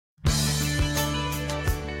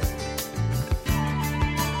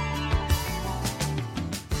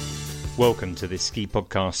Welcome to this Ski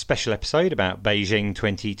Podcast special episode about Beijing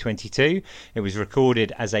 2022. It was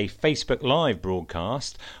recorded as a Facebook Live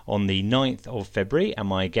broadcast on the 9th of February, and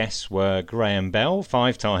my guests were Graham Bell,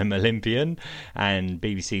 five-time Olympian and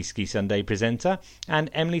BBC Ski Sunday presenter,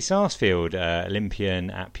 and Emily Sarsfield,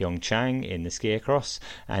 Olympian at Pyeongchang in the ski across,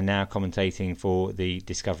 and now commentating for the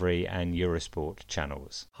Discovery and Eurosport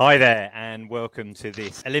channels. Hi there, and welcome to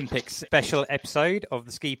this Olympics special episode of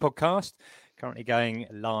the Ski Podcast. Currently going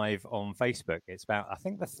live on Facebook. It's about, I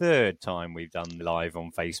think, the third time we've done live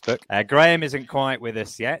on Facebook. Graham isn't quite with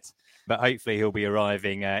us yet, but hopefully he'll be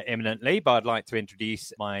arriving imminently. But I'd like to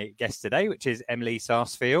introduce my guest today, which is Emily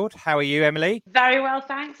Sarsfield. How are you, Emily? Very well,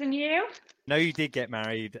 thanks. And you? No, you did get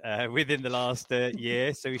married within the last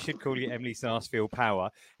year, so we should call you Emily Sarsfield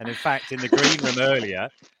Power. And in fact, in the green room earlier,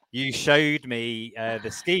 you showed me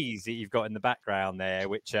the skis that you've got in the background there,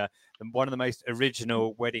 which are one of the most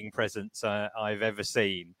original wedding presents I've ever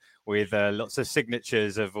seen, with lots of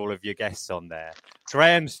signatures of all of your guests on there.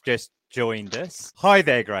 Graham's just joined us. Hi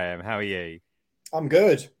there, Graham. How are you? I'm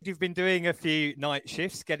good. You've been doing a few night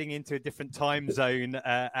shifts, getting into a different time zone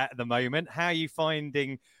at the moment. How are you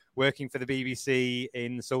finding working for the BBC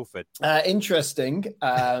in Salford? Interesting.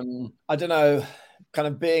 I don't know, kind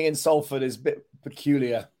of being in Salford is a bit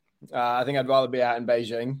peculiar. I think I'd rather be out in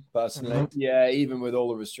Beijing, personally. Mm-hmm. Yeah, even with all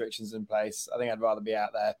the restrictions in place, I think I'd rather be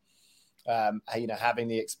out there, having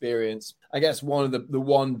the experience. I guess one of the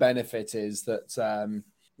one benefit is that,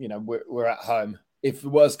 we're at home. If the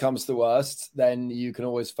worst comes to worst, then you can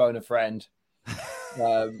always phone a friend,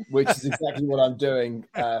 which is exactly what I'm doing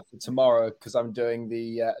for tomorrow, because I'm doing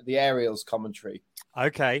the aerials commentary.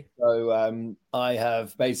 Okay. So I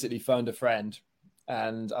have basically phoned a friend,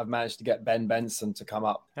 and I've managed to get Ben Benson to come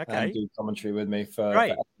up and do commentary with me for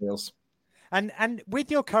aerials. And with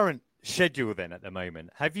your current schedule then at the moment,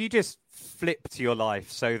 have you just flipped your life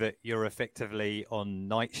so that you're effectively on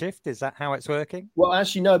night shift? Is that how it's working? Well,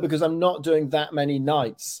 actually, no, because I'm not doing that many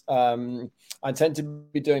nights. I tend to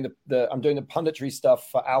be doing I'm doing the punditry stuff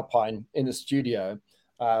for Alpine in the studio,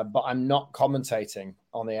 but I'm not commentating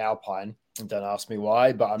on the Alpine. Don't ask me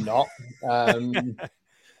why, but I'm not.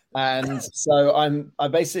 And so I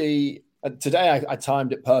basically, today I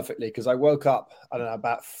timed it perfectly, because I woke up,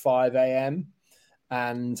 about 5 a.m.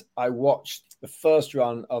 and I watched the first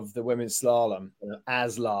run of the women's slalom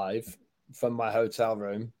as live from my hotel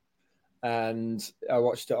room. And I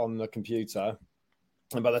watched it on the computer.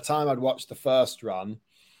 And by the time I'd watched the first run,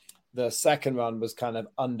 the second run was kind of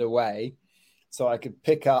underway. So I could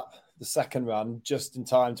pick up the second run just in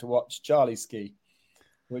time to watch Charlie ski.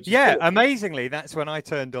 Yeah, amazingly, that's when I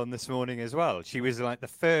turned on this morning as well. She was like the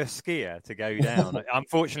first skier to go down.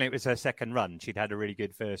 Unfortunately, it was her second run. She'd had a really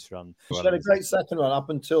good first run. She had a great second run up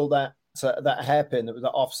until that hairpin, that was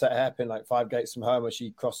that offset hairpin, like 5 gates from home, where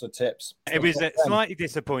she crossed her tips. It was slightly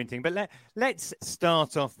disappointing, but let's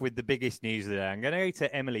start off with the biggest news of the day. I'm going to go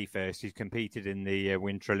to Emily first, who's competed in the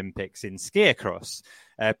Winter Olympics in ski across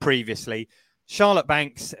previously. Charlotte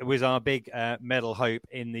Banks was our big medal hope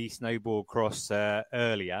in the snowboard cross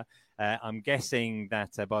earlier. I'm guessing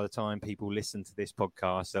that by the time people listen to this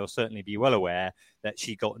podcast, they'll certainly be well aware that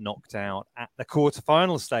she got knocked out at the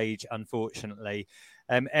quarterfinal stage, unfortunately.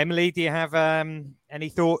 Emily, do you have any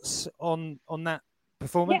thoughts on that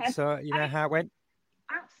performance? Yeah, how it went?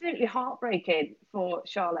 Absolutely heartbreaking for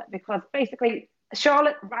Charlotte, because basically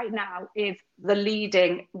Charlotte right now is the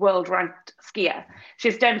leading world-ranked skier.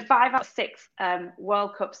 She's done 5 out of 6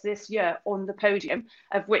 World Cups this year on the podium,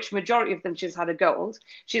 of which majority of them she's had a gold.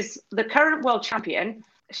 She's the current world champion.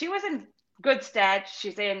 She was in good stead.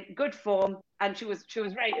 She's in good form, and she was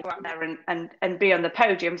ready to go out there and be on the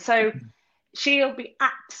podium. So she'll be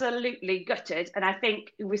absolutely gutted. And I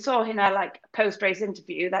think we saw in her post-race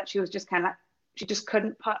interview that she was just kind of she just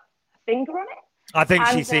couldn't put a finger on it. I think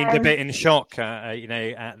she seemed a bit in shock, at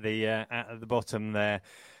the bottom there.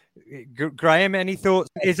 Graham, any thoughts?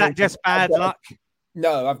 Is that just bad luck?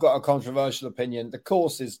 No, I've got a controversial opinion. The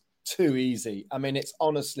course is too easy. I mean, it's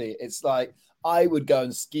like I would go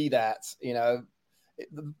and ski that.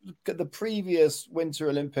 The previous Winter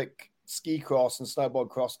Olympic ski cross and snowboard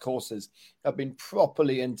cross courses have been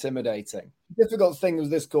properly intimidating. The difficult thing with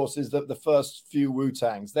this course is that the first few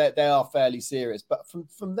Wu-Tangs, they are fairly serious, but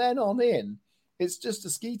from then on in, it's just a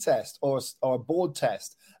ski test or a board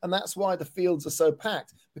test. And that's why the fields are so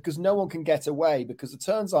packed, because no one can get away, because the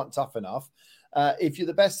turns aren't tough enough. If you're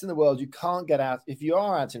the best in the world, you can't get out. If you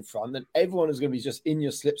are out in front, then everyone is going to be just in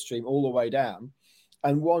your slipstream all the way down.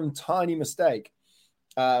 And one tiny mistake,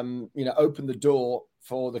 opened the door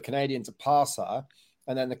for the Canadian to pass her.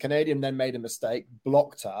 And then the Canadian then made a mistake,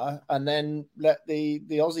 blocked her, and then let the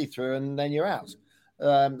Aussie through, and then you're out.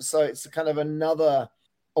 So it's kind of another,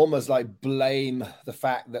 almost like blame the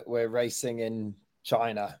fact that we're racing in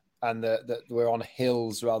China and that we're on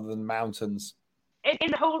hills rather than mountains.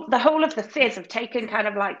 In the whole of the FIS have taken kind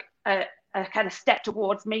of like a kind of step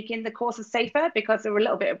towards making the courses safer, because they were a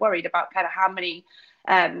little bit worried about kind of how many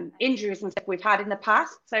injuries and stuff we've had in the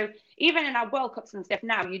past. So even in our World Cups and stuff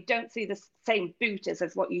now, you don't see the same booters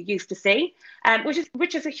as what you used to see,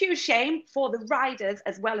 which is a huge shame for the riders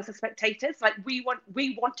as well as the spectators. Like we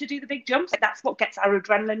want to do the big jumps. Like that's what gets our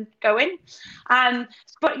adrenaline going.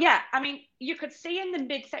 But yeah, I mean, you could see in the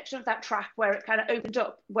midsection of that track where it kind of opened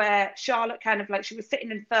up, where Charlotte kind of like, she was sitting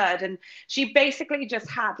in third and she basically just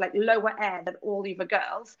had like lower air than all the other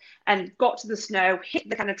girls and got to the snow, hit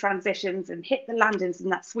the kind of transitions and hit the landings in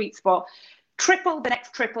that sweet spot, triple the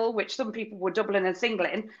next triple, which some people were doubling and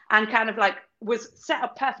singling, and kind of like was set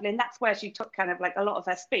up perfectly. And that's where she took kind of like a lot of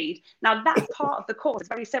her speed. Now that part of the course is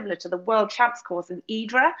very similar to the World Champs course in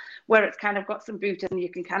Idra, where it's kind of got some booters and you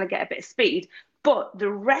can kind of get a bit of speed. But the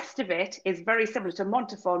rest of it is very similar to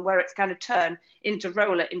Montafon, where it's kind of turn into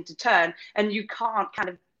roller into turn, and you can't kind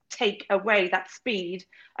of take away that speed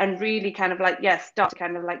and really kind of like, start to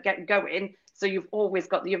kind of like get going. So you've always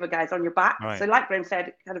got the other guys on your back. Right. So like Graham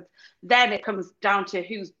said, kind of then it comes down to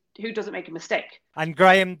who doesn't make a mistake. And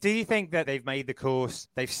Graham, do you think that they've made the course,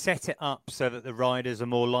 they've set it up so that the riders are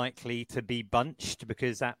more likely to be bunched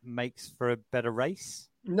because that makes for a better race?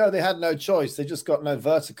 No, they had no choice. They just got no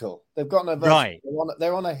vertical. They've got no vertical. Right.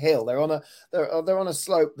 They're on a hill. They're on a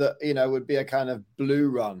slope that, you know, would be a kind of blue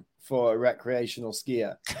run for a recreational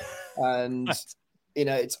skier. And you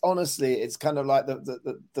know, it's honestly, it's kind of like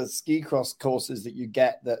the ski cross courses that you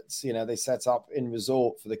get that, you know, they set up in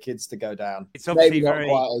resort for the kids to go down. It's obviously maybe not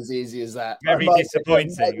quite as easy as that. Very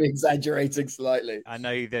disappointing. I might be exaggerating slightly. I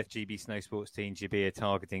know the GB Snow Sports Team GB are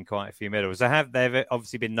targeting quite a few medals. There have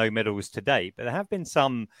obviously been no medals to date, but there have been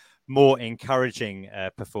some more encouraging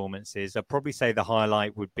performances. I'd probably say the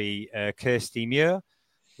highlight would be Kirsty Muir.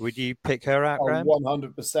 Would you pick her out, Graham?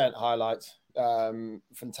 100% highlight.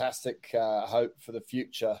 Fantastic hope for the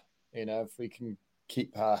future. You know, if we can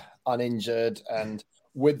keep her uninjured and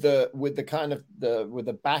with the kind of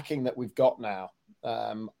the backing that we've got now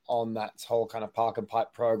on that whole kind of park and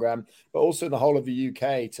pipe program, but also the whole of the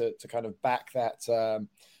UK to kind of back that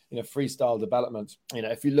freestyle development. You know,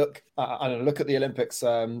 if you look at the Olympics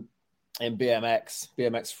in BMX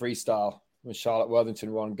freestyle when Charlotte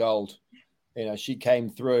Worthington won gold. You know, she came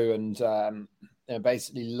through and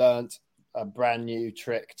basically learnt a brand new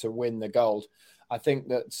trick to win the gold. I think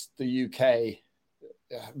that the UK,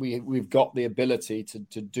 we've got the ability to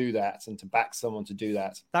do that and to back someone to do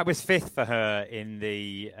that. That was fifth for her in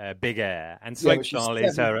the big air, and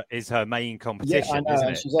slopestyle is her main competition. Yeah, I know, isn't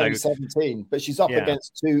it? She's only 17, but she's up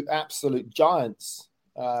against two absolute giants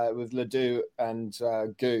with Ledoux and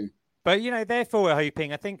Gu. But, you know, therefore we're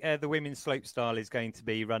hoping, I think the women's slopestyle is going to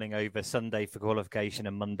be running over Sunday for qualification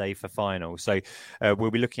and Monday for final. So we'll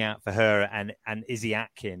be looking out for her and Izzy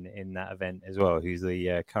Atkin in that event as well, who's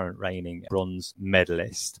the current reigning bronze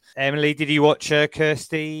medalist. Emily, did you watch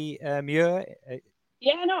Kirsty Muir?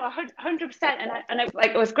 Yeah, no, 100%. And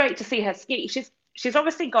it was great to see her ski. She's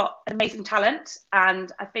obviously got amazing talent,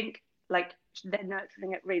 and I think like they're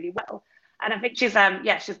nurturing it really well. And I think she's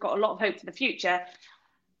got a lot of hope for the future.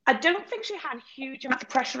 I don't think she had huge amount of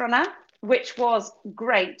pressure on her, which was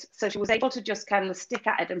great. So she was able to just kind of stick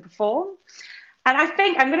at it and perform. And I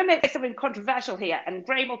think I'm going to make something controversial here, and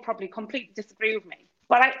Graham will probably completely disagree with me.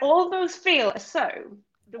 But I almost feel as though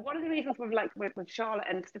one of the reasons with Charlotte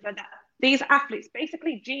and stuff like that, these athletes,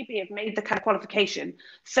 basically GB have made the kind of qualification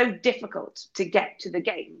so difficult to get to the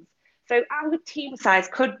games. So our team size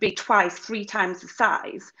could be 3 times the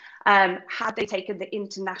size had they taken the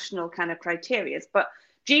international kind of criteria. But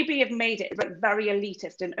GB have made it very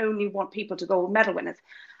elitist and only want people to go medal winners.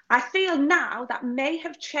 I feel now that may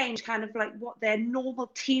have changed kind of like what their normal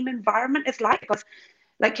team environment is like, because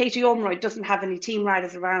like Katie Ormeroy doesn't have any team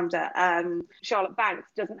riders around her. Charlotte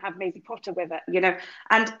Banks doesn't have Maisie Potter with her, you know,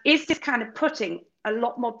 and is this kind of putting a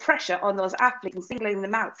lot more pressure on those athletes and singling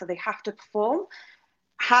them out so they have to perform?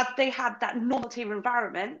 Had they had that normal team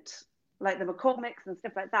environment, like the McCormicks and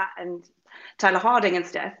stuff like that, and Tyler Harding and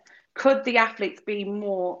stuff, could the athletes be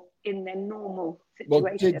more in their normal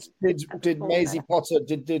situation? Well, did Maisie Potter,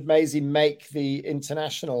 did Maisie make the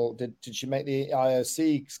international, did she make the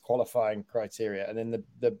IOC qualifying criteria, and then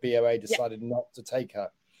the BOA decided not to take her?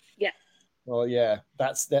 Yeah. Well, yeah,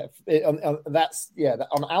 that's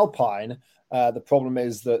on Alpine. The problem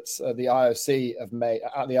is that the IOC have made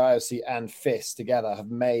the IOC and FIS together have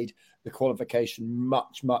made the qualification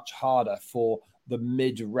much harder for the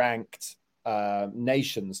mid-ranked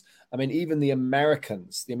nations. I mean, even the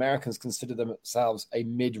Americans consider themselves a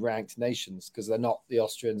mid-ranked nations because they're not the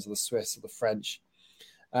Austrians or the Swiss or the French.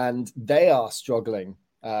 And they are struggling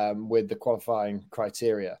with the qualifying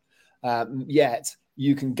criteria. Yet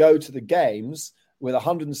you can go to the games with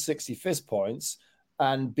 160 FIS points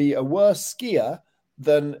and be a worse skier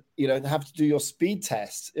than, have to do your speed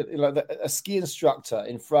test. A ski instructor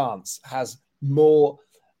in France has more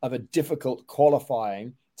of a difficult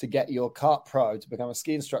qualifying to get your kart pro to become a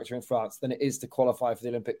ski instructor in France than it is to qualify for the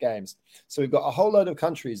Olympic Games. So we've got a whole load of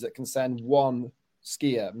countries that can send one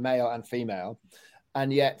skier, male and female,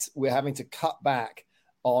 and yet we're having to cut back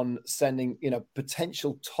on sending,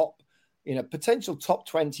 potential top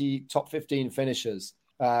 20, top 15 finishers.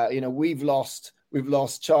 We've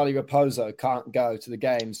lost Charlie Raposo, can't go to the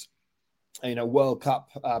games. World Cup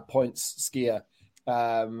points skier.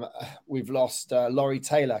 We've lost Laurie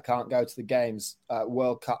Taylor, can't go to the games.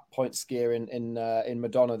 World Cup points skier in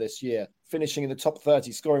Madonna this year, finishing in the top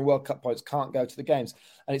 30, scoring World Cup points, can't go to the games.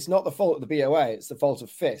 And it's not the fault of the BOA, it's the fault of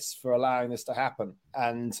FIS for allowing this to happen.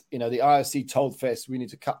 And the IOC told FIS we need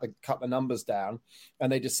to cut the numbers down,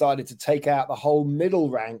 and they decided to take out the whole middle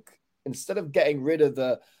rank instead of getting rid of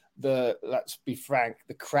the let's be frank,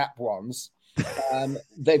 the crap ones.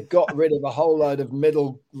 They've got rid of a whole load of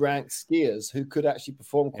middle ranked skiers who could actually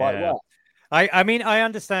perform quite well. I mean, I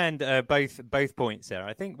understand both points there.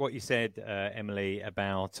 I think what you said, Emily,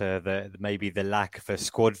 about maybe the lack of a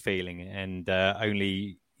squad feeling and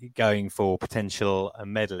only going for potential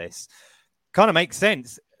medalists kind of makes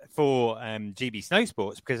sense for GB Snow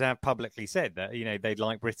Sports, because they've publicly said that they'd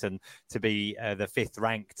like Britain to be the fifth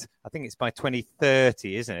ranked. I think it's by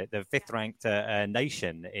 2030, isn't it? The fifth ranked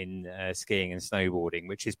nation in skiing and snowboarding,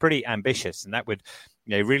 which is pretty ambitious, and that would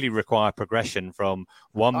really require progression from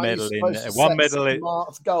one medal in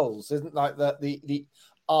smart goals. Isn't like the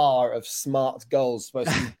R of smart goals supposed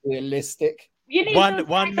to be realistic?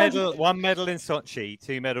 One medal in Sochi,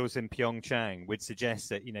 2 medals in Pyeongchang would suggest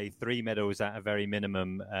that 3 medals at a very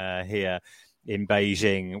minimum here in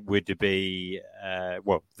Beijing would be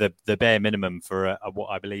the bare minimum for what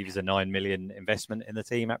I believe is a 9 million investment in the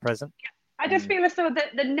team at present. I just feel as though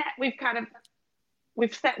the net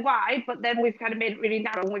we've set wide, but then we've kind of made it really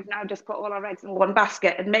narrow, and we've now just put all our eggs in one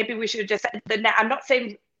basket. And maybe we should have just set the net. I'm not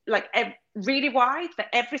saying like really wide for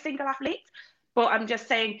every single athlete, but I'm just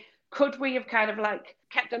saying, could we have kind of like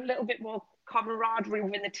kept a little bit more camaraderie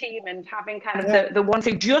within the team and having kind of the ones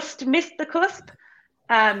who just missed the cusp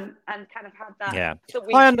and kind of had that? Yeah,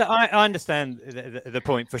 I understand the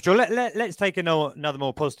point for sure. Let's take another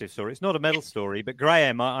more positive story. It's not a medal story, but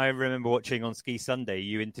Graham, I remember watching on Ski Sunday,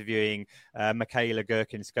 you interviewing Michaela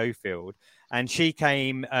Gherkin-Schofield, and she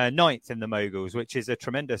came ninth in the moguls, which is a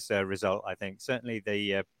tremendous result, I think. Certainly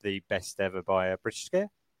the best ever by a British skier.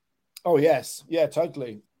 Oh, yes. Yeah,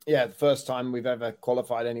 totally. Yeah, the first time we've ever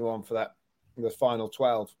qualified anyone for the final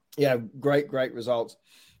 12. Yeah, great results.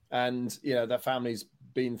 And, their family's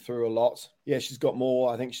been through a lot. Yeah, she's got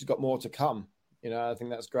more. I think she's got more to come. I think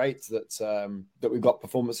that's great that we've got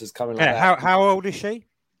performances coming like that. How old is she?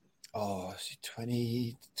 Oh, she's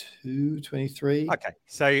 22, 23. Okay,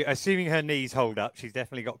 so assuming her knees hold up, she's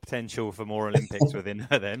definitely got potential for more Olympics within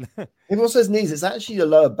her then. Everyone says knees. It's actually the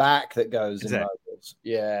lower back that goes in moguls.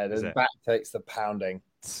 Yeah, the back takes the pounding.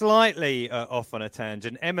 Slightly off on a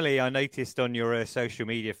tangent. Emily, I noticed on your social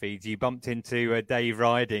media feeds, you bumped into Dave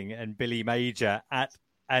Riding and Billy Major at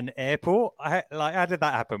an airport. How did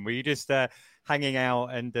that happen? Were you just hanging out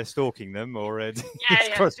and stalking them, or just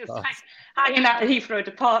hanging out at Heathrow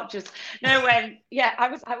departures? No, I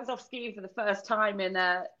was off skiing for the first time in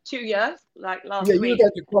 2 years, like last week. Yeah, you were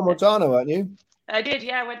going to Cromwell, weren't you? I did,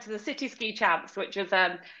 yeah. I went to the City Ski Champs, which was,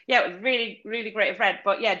 it was really, really great event.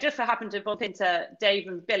 But yeah, just so happened to bump into Dave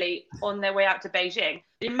and Billy on their way out to Beijing.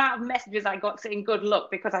 The amount of messages I got saying good luck,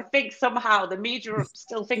 because I think somehow the media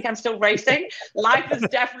still think I'm still racing. Life has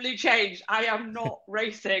definitely changed. I am not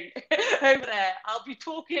racing over there. I'll be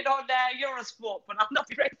talking on Eurosport, but I'll not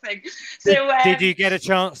be racing. So, did you get a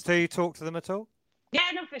chance to talk to them at all? Yeah,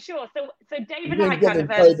 no, for sure. So David and I kind of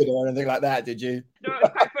COVID or anything like that, did you? No, it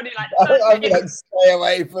was quite funny. Like, I'm like, stay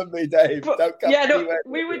away from me, Dave. But, don't come anywhere.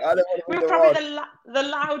 We were probably the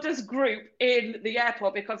loudest group in the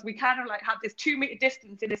airport, because we kind of like had this 2 meter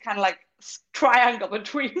distance in this kind of like triangle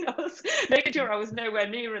between us, making sure I was nowhere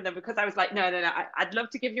near them, because I was like, no, I'd love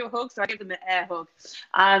to give you a hug, so I gave them an air hug.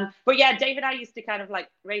 But yeah, Dave and I used to kind of like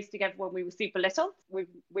race together when we were super little. We've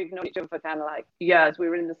known each other for kind of like years. We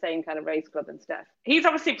were in the same kind of race club and stuff. He's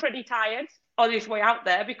obviously pretty tired on his way out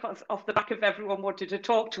there, because off the back of everyone wanted to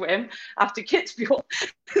talk to him after Kitzbühel.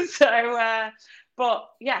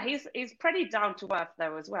 But yeah, he's pretty down to earth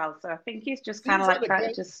though as well. So I think he's just kind of like trying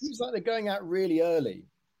to just. Seems like they're going out really early.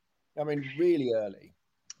 I mean, really early.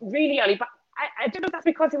 Really early, but I don't know if that's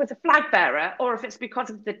because he was a flag bearer or if it's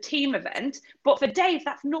because of the team event. But for Dave,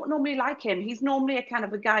 that's not normally like him. He's normally a kind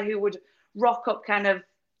of a guy who would rock up kind of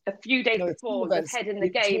a few days before, with head in the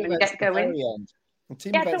game and get going.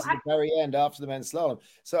 Team events at the very end after the men's slalom.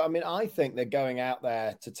 So, I mean, I think they're going out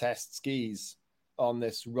there to test skis on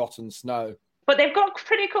this rotten snow. But they've got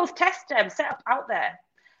pretty cool test set up out there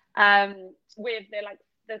with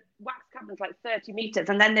the wax cabin's like 30 meters,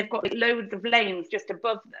 and then they've got like loads of lanes just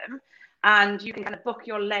above them, and you can kind of book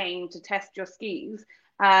your lane to test your skis.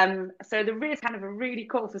 So there is kind of a really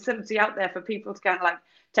cool facility out there for people to kind of like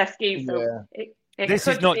test skis. So this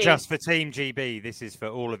is not just for Team GB. This is for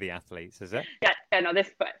all of the athletes, is it? Yeah, no, this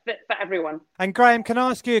is for everyone. And Graham, can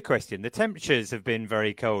I ask you a question? The temperatures have been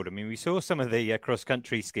very cold. I mean, we saw some of the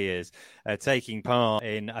cross-country skiers taking part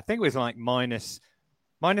in, I think it was like minus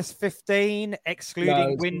 15,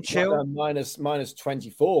 excluding wind chill. Minus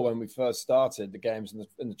 24 when we first started the games and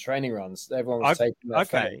the training runs. Everyone was taking their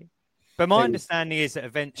okay. But my understanding is that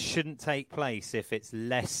events shouldn't take place if it's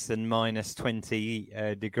less than minus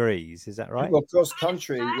 20 degrees. Is that right? Well, cross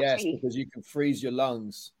country, yes, because you can freeze your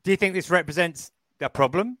lungs. Do you think this represents a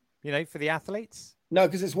problem, for the athletes? No,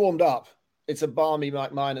 because it's warmed up. It's a balmy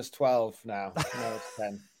like minus 12 now. Minus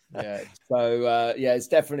 10. Yeah. So, it's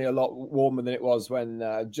definitely a lot warmer than it was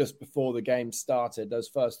when just before the game started, those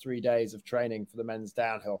first 3 days of training for the men's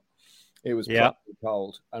downhill. It was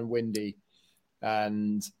cold and windy.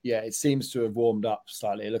 And it seems to have warmed up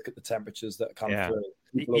slightly. Look at the temperatures that come through.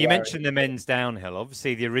 You mentioned the men's downhill.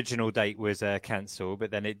 Obviously, the original date was cancelled, but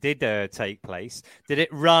then it did take place. Did it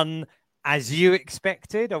run as you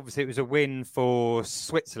expected? Obviously, it was a win for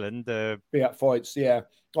Switzerland. Foyts, yeah.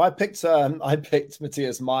 Well, I picked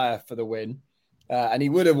Matthias Meyer for the win, and he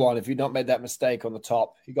would have won if he'd not made that mistake on the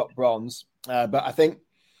top. He got bronze, but I think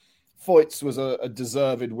Foyts was a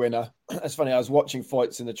deserved winner. It's funny, I was watching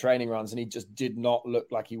Foyts in the training runs and he just did not look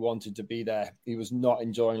like he wanted to be there. He was not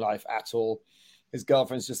enjoying life at all. His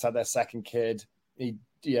girlfriend's just had their second kid.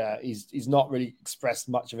 He's not really expressed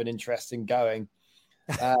much of an interest in going.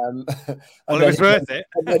 Well, it was worth it.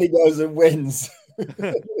 And then he goes and wins.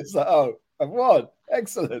 It's like, oh, I've won.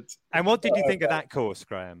 Excellent. And what did you think of that course,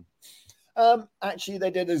 Graham? Actually,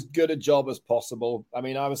 they did as good a job as possible. I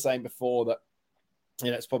mean, I was saying before that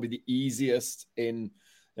it's probably the easiest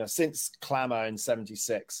since Clammer in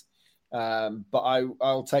 76. But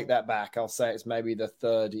I'll take that back. I'll say it's maybe the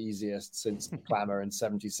third easiest since Clammer in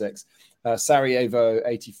 76. Sarajevo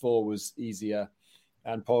 84 was easier,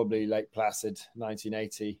 and probably Lake Placid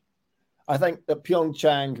 1980. I think that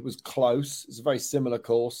Pyeongchang was close. It's a very similar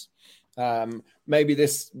course. Maybe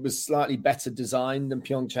this was slightly better designed than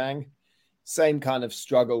Pyeongchang. Same kind of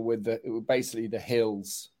struggle with basically the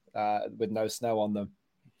hills. With no snow on them.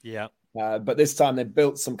 Yeah. But this time they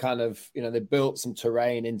built some kind of, they built some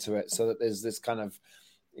terrain into it so that there's this kind of,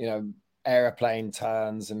 airplane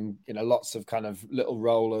turns and, lots of kind of little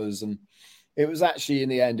rollers. And it was actually, in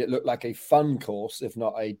the end, it looked like a fun course, if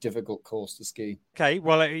not a difficult course to ski. Okay,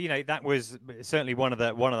 well, that was certainly one of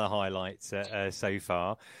the highlights so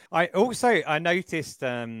far. I noticed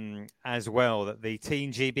as well that the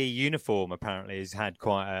Team GB uniform apparently has had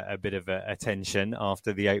quite a bit of attention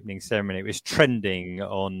after the opening ceremony. It was trending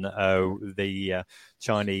on the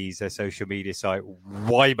Chinese social media site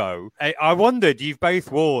Weibo. I wondered, you've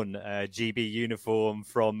both worn a GB uniform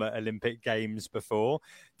from Olympic Games before.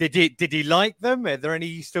 Did you like them? Are there any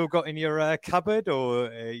you still got in your cupboard, or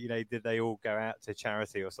did they all go out to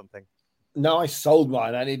charity or something? No, I sold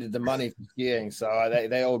mine. I needed the money for skiing, so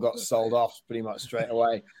they all got sold off pretty much straight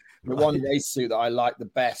away. The one race suit that I liked the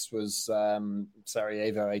best was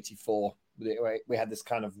Sarajevo 84. We had this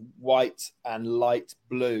kind of white and light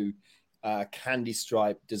blue candy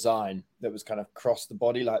stripe design that was kind of across the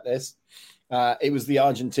body like this. It was the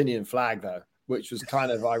Argentinian flag, though, which was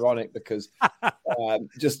kind of ironic because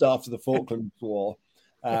just after the Falklands War,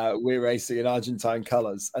 we're racing in Argentine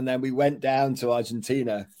colours. And then we went down to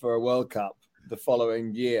Argentina for a World Cup the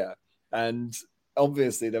following year. And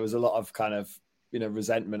obviously there was a lot of kind of,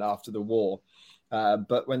 resentment after the war.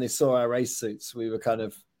 But when they saw our race suits, we were kind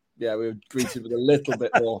of, we were greeted with a little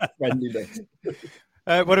bit more friendliness.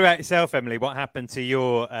 What about yourself, Emily? What happened to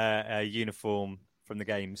your uniform from the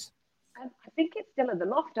games? I think it's still in the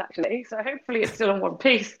loft, actually. So hopefully it's still in one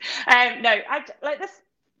piece. No, I like this.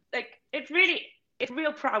 Like, it's a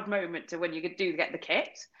real proud moment to when you do get the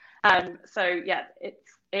kit. So yeah,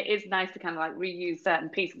 it is nice to kind of like reuse certain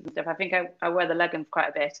pieces and stuff. I think I wear the leggings quite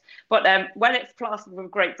a bit. But when it's plastered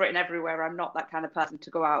with Great Britain everywhere, I'm not that kind of person to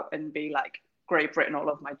go out and be like Great Britain all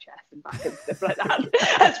over my chest and back and stuff like that.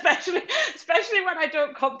 especially when I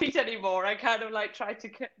don't compete anymore. I kind of like try to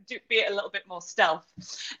be it a little bit more stealth.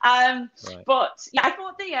 Right. But yeah, I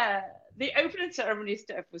thought the opening ceremony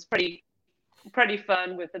stuff was pretty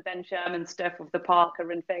fun with the Ben Sherman stuff with the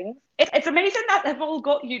Parker and things. It's amazing that they've all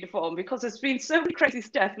got uniform because there's been so many crazy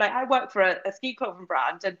stuff. Like I work for a ski clothing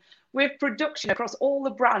brand, and with production across all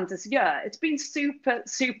the brands this year, it's been super,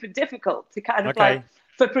 super difficult to kind of like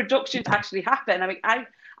for production to actually happen. I mean, I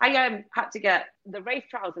had to get the race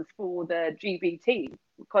trousers for the GBT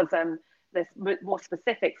because there's more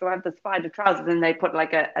specific. So I have the Spider trousers and they put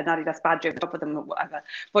like an Adidas badge over the top of them or whatever.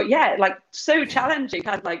 But yeah, like so challenging,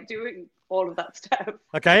 kind of like doing all of that stuff.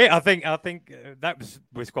 Okay, I think that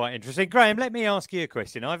was quite interesting. Graham, let me ask you a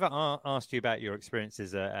question. I've asked you about your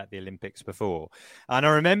experiences at the Olympics before, and I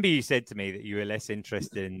remember you said to me that you were less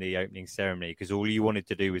interested in the opening ceremony because all you wanted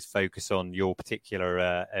to do was focus on your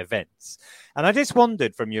particular events. And I just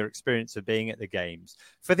wondered, from your experience of being at the Games,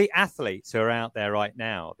 for the athletes who are out there right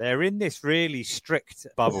now, they're in this really strict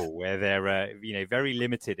bubble where they're very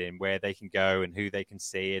limited in where they can go and who they can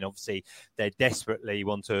see, and obviously they desperately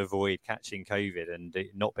want to avoid catching COVID and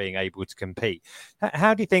not being able to compete.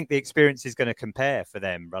 How do you think the experience is going to compare for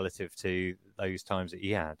them relative to those times that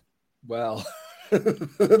you had? Well,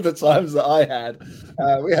 the times that I had,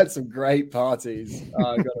 we had some great parties,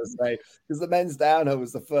 I've got to say, because the men's downhill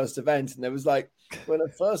was the first event, and there was like, when the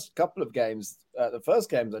first couple of games, the first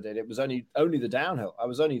games I did, it was only the downhill. I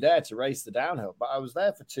was only there to race the downhill, but I was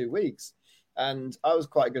there for 2 weeks, and I was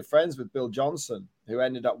quite good friends with Bill Johnson, who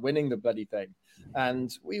ended up winning the bloody thing.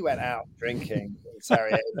 And we went out drinking in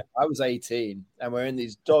Sarajevo. I was 18, and we're in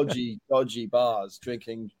these dodgy bars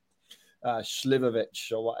drinking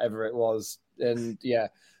Slivovich or whatever it was. And yeah,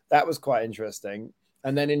 that was quite interesting.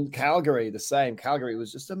 And then in Calgary, the same. Calgary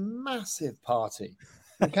was just a massive party.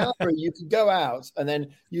 In Calgary, you could go out, and then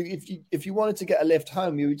if you wanted to get a lift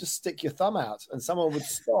home, you would just stick your thumb out, and someone would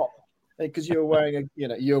stop because you were wearing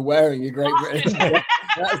your Great Britain.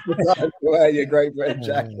 That's the time to wear your Great Britain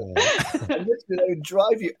jacket. And they would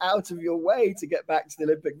drive you out of your way to get back to the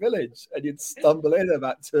Olympic Village, and you'd stumble in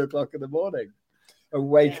about 2:00 in the morning and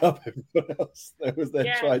wake up everyone else that was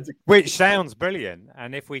there trying to. Which sounds brilliant.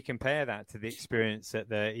 And if we compare that to the experience that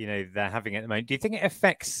they're having at the moment, do you think it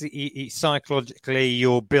affects psychologically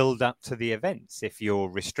your build up to the events if you're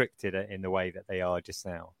restricted in the way that they are just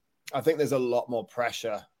now? I think there's a lot more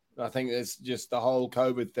pressure. I think it's just the whole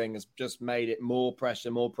COVID thing has just made it more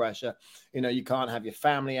pressure. You can't have your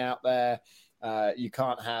family out there. You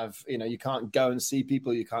can't have, you can't go and see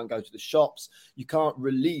people. You can't go to the shops. You can't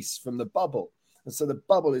release from the bubble. And so the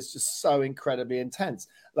bubble is just so incredibly intense.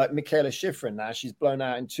 Like Michaela Schifrin now, she's blown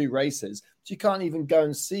out in 2 races. She can't even go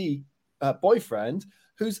and see her boyfriend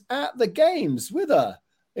who's at the Games with her.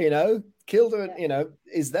 Kilder,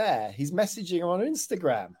 is there. He's messaging her on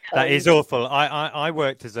Instagram. That is awful. I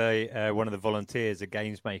worked as one of the volunteers, a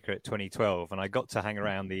games maker at 2012, and I got to hang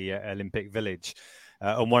around the Olympic Village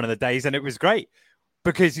on one of the days, and it was great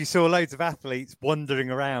because you saw loads of athletes wandering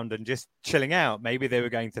around and just chilling out. Maybe they were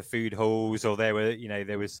going to food halls, or there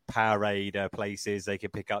was Powerade places they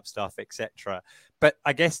could pick up stuff, etc. But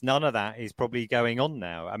I guess none of that is probably going on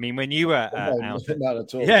now. I mean, when you were out, not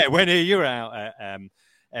at all. Yeah, when you were out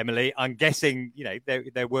Emily, I'm guessing,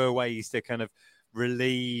 there were ways to kind of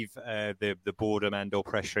relieve the boredom and or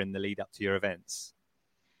pressure in the lead up to your events.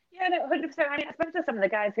 Yeah, no, 100%. I mean, I spoke to some of the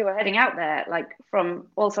guys who were heading out there, like from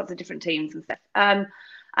all sorts of different teams and stuff.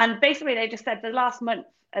 And basically they just said the last month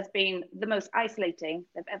has been the most isolating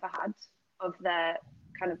they've ever had of their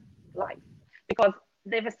kind of life, because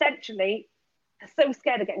they've essentially so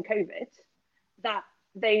scared of getting COVID that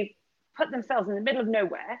they put themselves in the middle of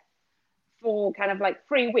nowhere for kind of like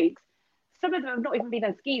 3 weeks. Some of them have not even been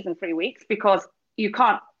on skis in 3 weeks because you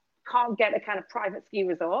can't get a kind of private ski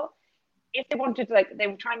resort. If they wanted to, they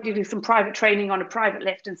were trying to do some private training on a private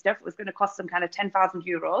lift and stuff, it was going to cost them kind of 10,000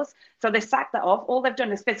 euros. So they sacked that off. All they've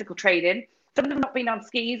done is physical training. Some of them have not been on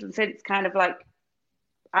skis since kind of like,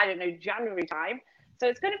 I don't know, January time. So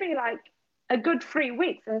it's going to be like a good 3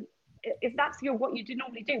 weeks. And if that's what you do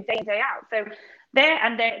normally do day in, day out. So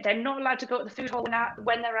they're not allowed to go to the food hall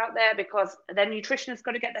when they're out there because their nutritionist's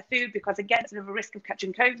got to get their food, because again, it's a risk of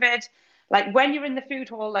catching COVID. Like when you're in the food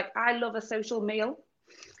hall, like I love a social meal,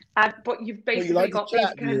 but you've basically got to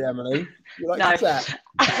chat, Emily. You like to chat.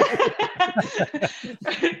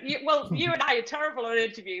 You and I are terrible on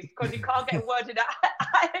interviews because you can't get a word in.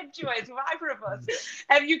 I enjoy it with either of us.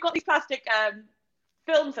 You've got these plastic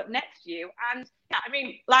films up next to you, and I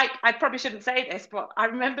mean, like, I probably shouldn't say this, but I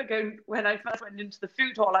remember when I first went into the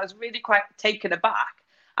food hall, I was really quite taken aback.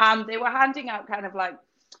 They were handing out kind of like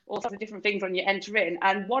all sorts of different things when you enter in,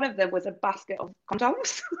 and one of them was a basket of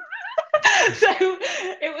condoms. So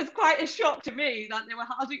it was quite a shock to me that they were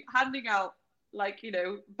handing out, like,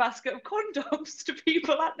 basket of condoms to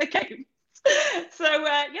people at the games. So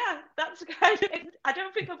yeah, that's kind of it. I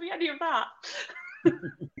don't think there'll be any of that.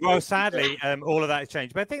 Well, sadly, all of that has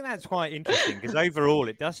changed. But I think that's quite interesting because overall,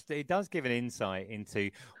 it does give an insight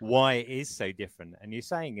into why it is so different. And you're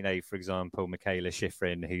saying, for example, Michaela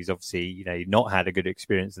Schifrin, who's obviously, not had a good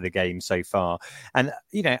experience of the game so far, and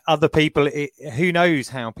other people. Who knows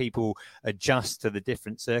how people adjust to the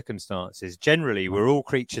different circumstances? Generally, we're all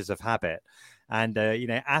creatures of habit. And,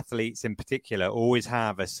 athletes in particular always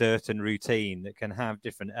have a certain routine that can have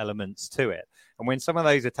different elements to it. And when some of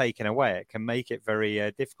those are taken away, it can make it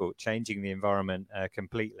very difficult, changing the environment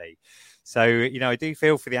completely. So, I do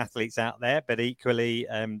feel for the athletes out there, but equally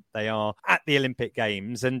they are at the Olympic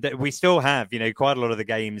Games and we still have, quite a lot of the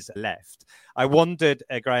games left. I wondered,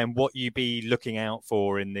 Graham, what you'd be looking out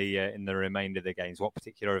for in the remainder of the games. What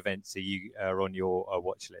particular events are on your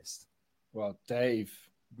watch list? Well, Dave,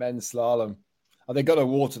 men's slalom. They've got to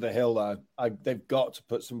water the hill, though. They've got to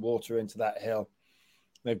put some water into that hill.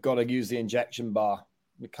 They've got to use the injection bar.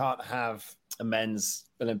 We can't have a men's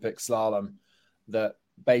Olympic slalom that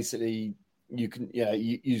basically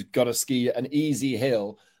you've got to ski an easy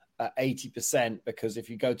hill at 80% because if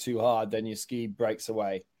you go too hard, then your ski breaks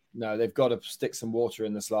away. No, they've got to stick some water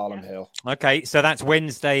in the slalom hill. Okay, so that's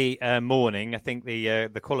Wednesday morning. I think the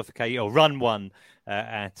qualification or run one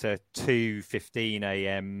at 2:15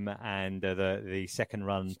 a.m. and the second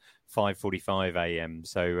run 5:45 a.m.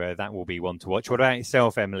 So that will be one to watch. What about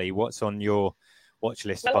yourself, Emily? What's on your watch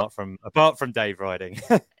list apart from Dave riding?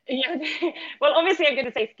 Yeah, well, obviously I'm going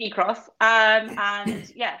to say ski cross,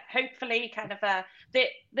 and yeah, hopefully kind of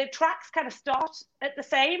the tracks kind of start at the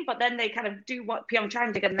same, but then they kind of do what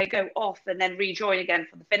Pyeongchang did and they go off and then rejoin again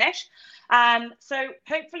for the finish. So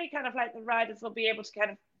hopefully kind of like the riders will be able to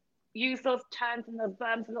kind of use those turns and those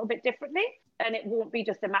berms a little bit differently, and it won't be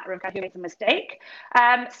just a matter of who makes a mistake.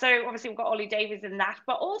 So obviously we've got Ollie Davies in that,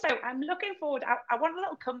 but also I'm looking forward. I want a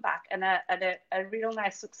little comeback and a real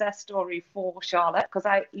nice success story for Charlotte, because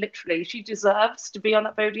she deserves to be on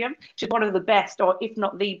that podium. She's one of the best, or if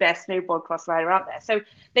not the best, snowboard cross rider out there. So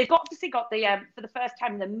they've obviously got the for the first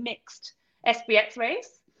time the mixed SBX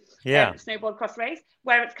race, snowboard cross race,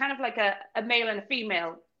 where it's kind of like a male and a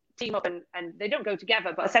female team up, and they don't go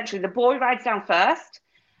together, but essentially the boy rides down first,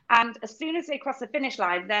 and as soon as they cross the finish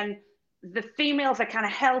line, then the females are kind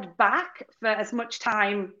of held back for as much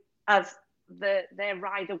time as their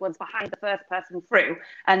rider was behind the first person through,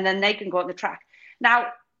 and then they can go on the track. Now,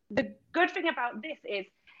 the good thing about this is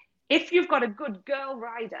if you've got a good girl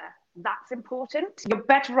rider, that's important. You're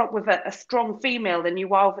better off with a strong female than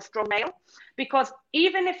you are with a strong male, because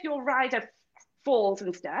even if your rider falls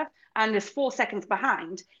and stuff and is 4 seconds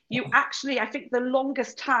behind, you actually, I think the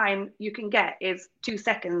longest time you can get is 2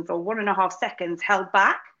 seconds or 1.5 seconds held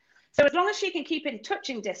back. So as long as she can keep in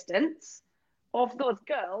touching distance of those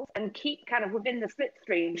girls and keep kind of within the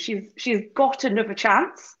slipstream, she's got another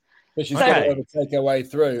chance. But she's got to be able to take her way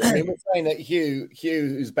through. I mean, we're saying that Hugh,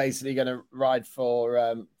 who's basically going to ride for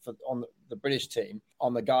on the British team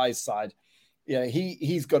on the guys' side,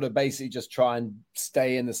 he's got to basically just try and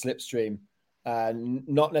stay in the slipstream and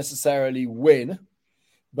not necessarily win,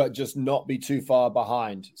 but just not be too far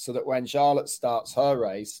behind, so that when Charlotte starts her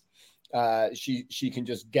race, she can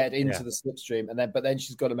just get into the slipstream, but then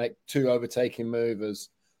she's got to make 2 overtaking maneuvers.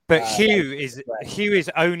 But Hugh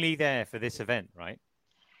is only there for this event, right?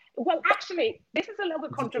 Well, actually, this is a little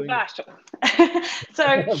bit controversial.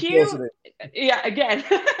 So Hugh, again.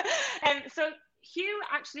 So Hugh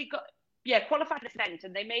actually qualified for this event,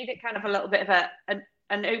 and they made it kind of a little bit of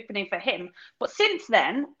an opening for him. But since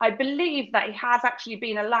then, I believe that he has actually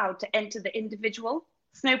been allowed to enter the individual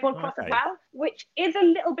snowboard cross as well, which is a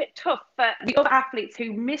little bit tough for the other athletes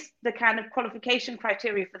who missed the kind of qualification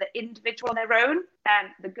criteria for the individual on their own. And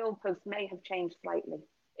the goalposts may have changed slightly.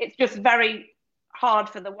 It's just very hard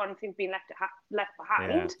for the ones who've been left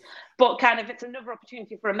behind, but kind of it's another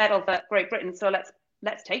opportunity for a medal for Great Britain. So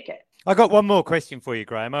let's take it. I got one more question for you,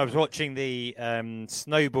 Graham. I was watching the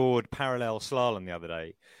snowboard parallel slalom the other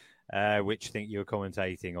day, which I think you were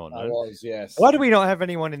commentating on. I was, yes. Why do we not have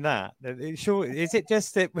anyone in that? Sure, is it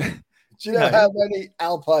just that? Do you know how many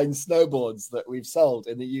alpine snowboards that we've sold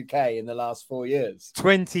in the UK in the last 4 years?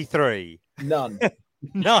 23. None.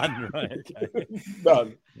 None, right? Okay.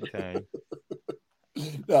 None. Okay.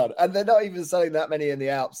 None. And they're not even selling that many in the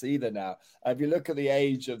Alps either now. If you look at the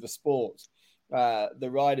age of the sport, the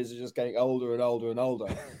riders are just getting older and older and older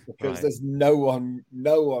because there's no one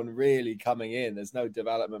really coming in. There's no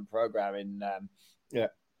development program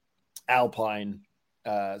alpine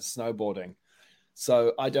snowboarding.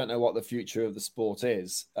 So I don't know what the future of the sport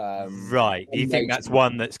is. Right. You think that's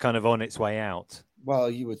one that's kind of on its way out?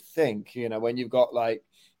 Well, you would think, when you've got I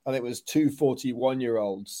think it was 2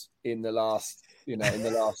 41-year-olds in the last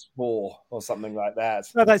 4 or something like that.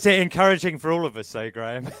 Well, that's it. Encouraging for all of us, though,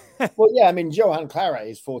 Graham. Well, yeah, I mean, Johan Claret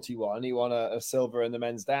is 41. He won a silver in the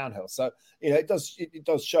men's downhill. So, it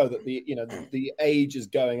does show that the age is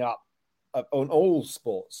going up on all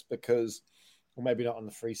sports because, well, maybe not on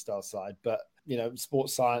the freestyle side, but,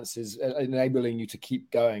 sports science is enabling you to keep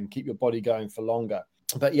going, keep your body going for longer.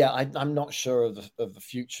 But yeah, I'm not sure of the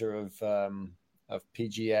future of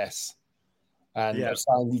PGS. And I'm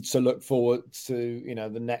starting to look forward to,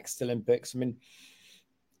 the next Olympics. I mean,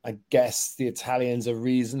 I guess the Italians are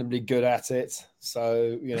reasonably good at it.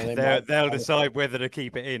 So, they'll decide whether to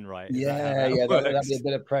keep it in, right? That'll be a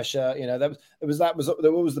bit of pressure. There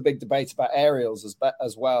was the big debate about aerials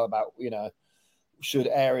as well, about, should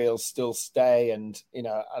aerials still stay? And, and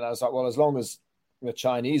I was like, well, as long as the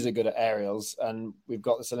Chinese are good at aerials and we've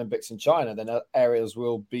got this Olympics in China, then aerials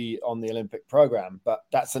will be on the Olympic program. But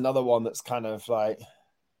that's another one that's kind of like,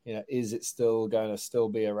 is it still going to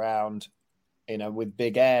be around, with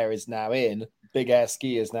big air big air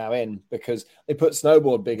ski is now in, because they put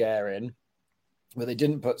snowboard big air in, but they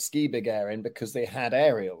didn't put ski big air in because they had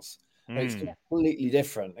aerials. It's completely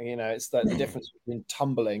different. It's the difference between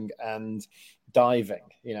tumbling and diving,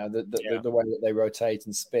 the way that they rotate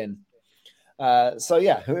and spin. So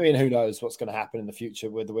yeah, I mean, who knows what's going to happen in the future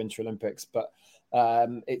with the Winter Olympics? But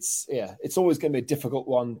it's always going to be a difficult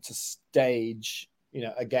one to stage,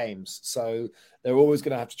 a games. So they're always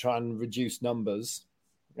going to have to try and reduce numbers,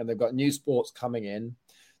 and they've got new sports coming in.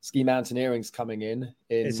 Ski mountaineering's coming in.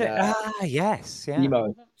 Is it? Yes, yeah.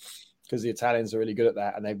 Emo, because the Italians are really good at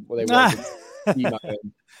that, and they want emo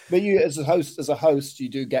in. But you, as a host, you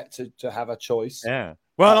do get to have a choice. Yeah.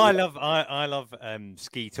 Well, I love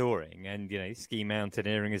ski touring, and ski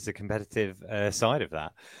mountaineering is the competitive side of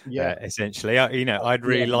that. Yeah, essentially, I'd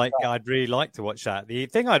really like to watch that. The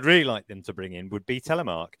thing I'd really like them to bring in would be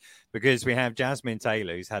telemark, because we have Jasmine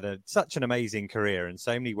Taylor, who's had such an amazing career and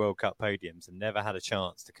so many World Cup podiums, and never had a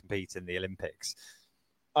chance to compete in the Olympics.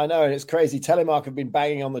 I know, and it's crazy. Telemark have been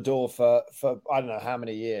banging on the door for I don't know how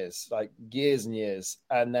many years, like years and years,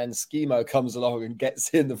 and then Skimo comes along and gets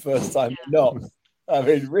in the first time. Not. I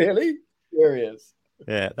mean, really? Curious.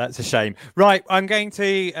 Yeah, that's a shame. Right, I'm going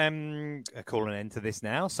to call an end to this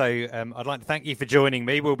now. So I'd like to thank you for joining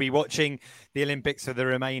me. We'll be watching the Olympics for the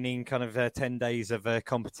remaining kind of 10 days of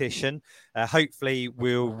competition. Hopefully,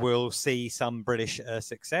 we'll see some British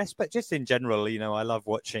success. But just in general, I love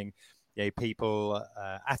watching people,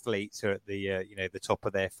 athletes who are at the top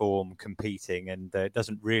of their form competing, and it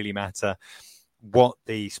doesn't really matter what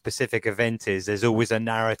the specific event is. There's always a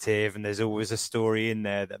narrative and there's always a story in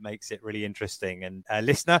there that makes it really interesting. And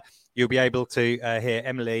listener, you'll be able to hear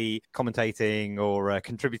Emily commentating or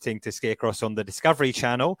contributing to Ski Across on the Discovery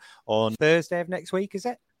Channel on Thursday of next week, is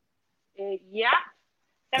it? Yeah.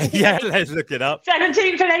 Yeah, let's look it up.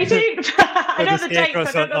 17th and 18th. I know the date.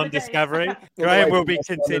 On Discovery. Graham will be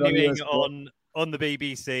continuing on the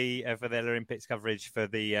BBC for their Olympics coverage for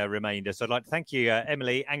the remainder. So I'd like to thank you,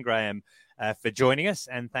 Emily and Graham, for joining us.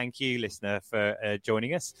 And thank you, listener, for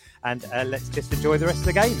joining us. And let's just enjoy the rest of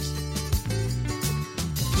the games.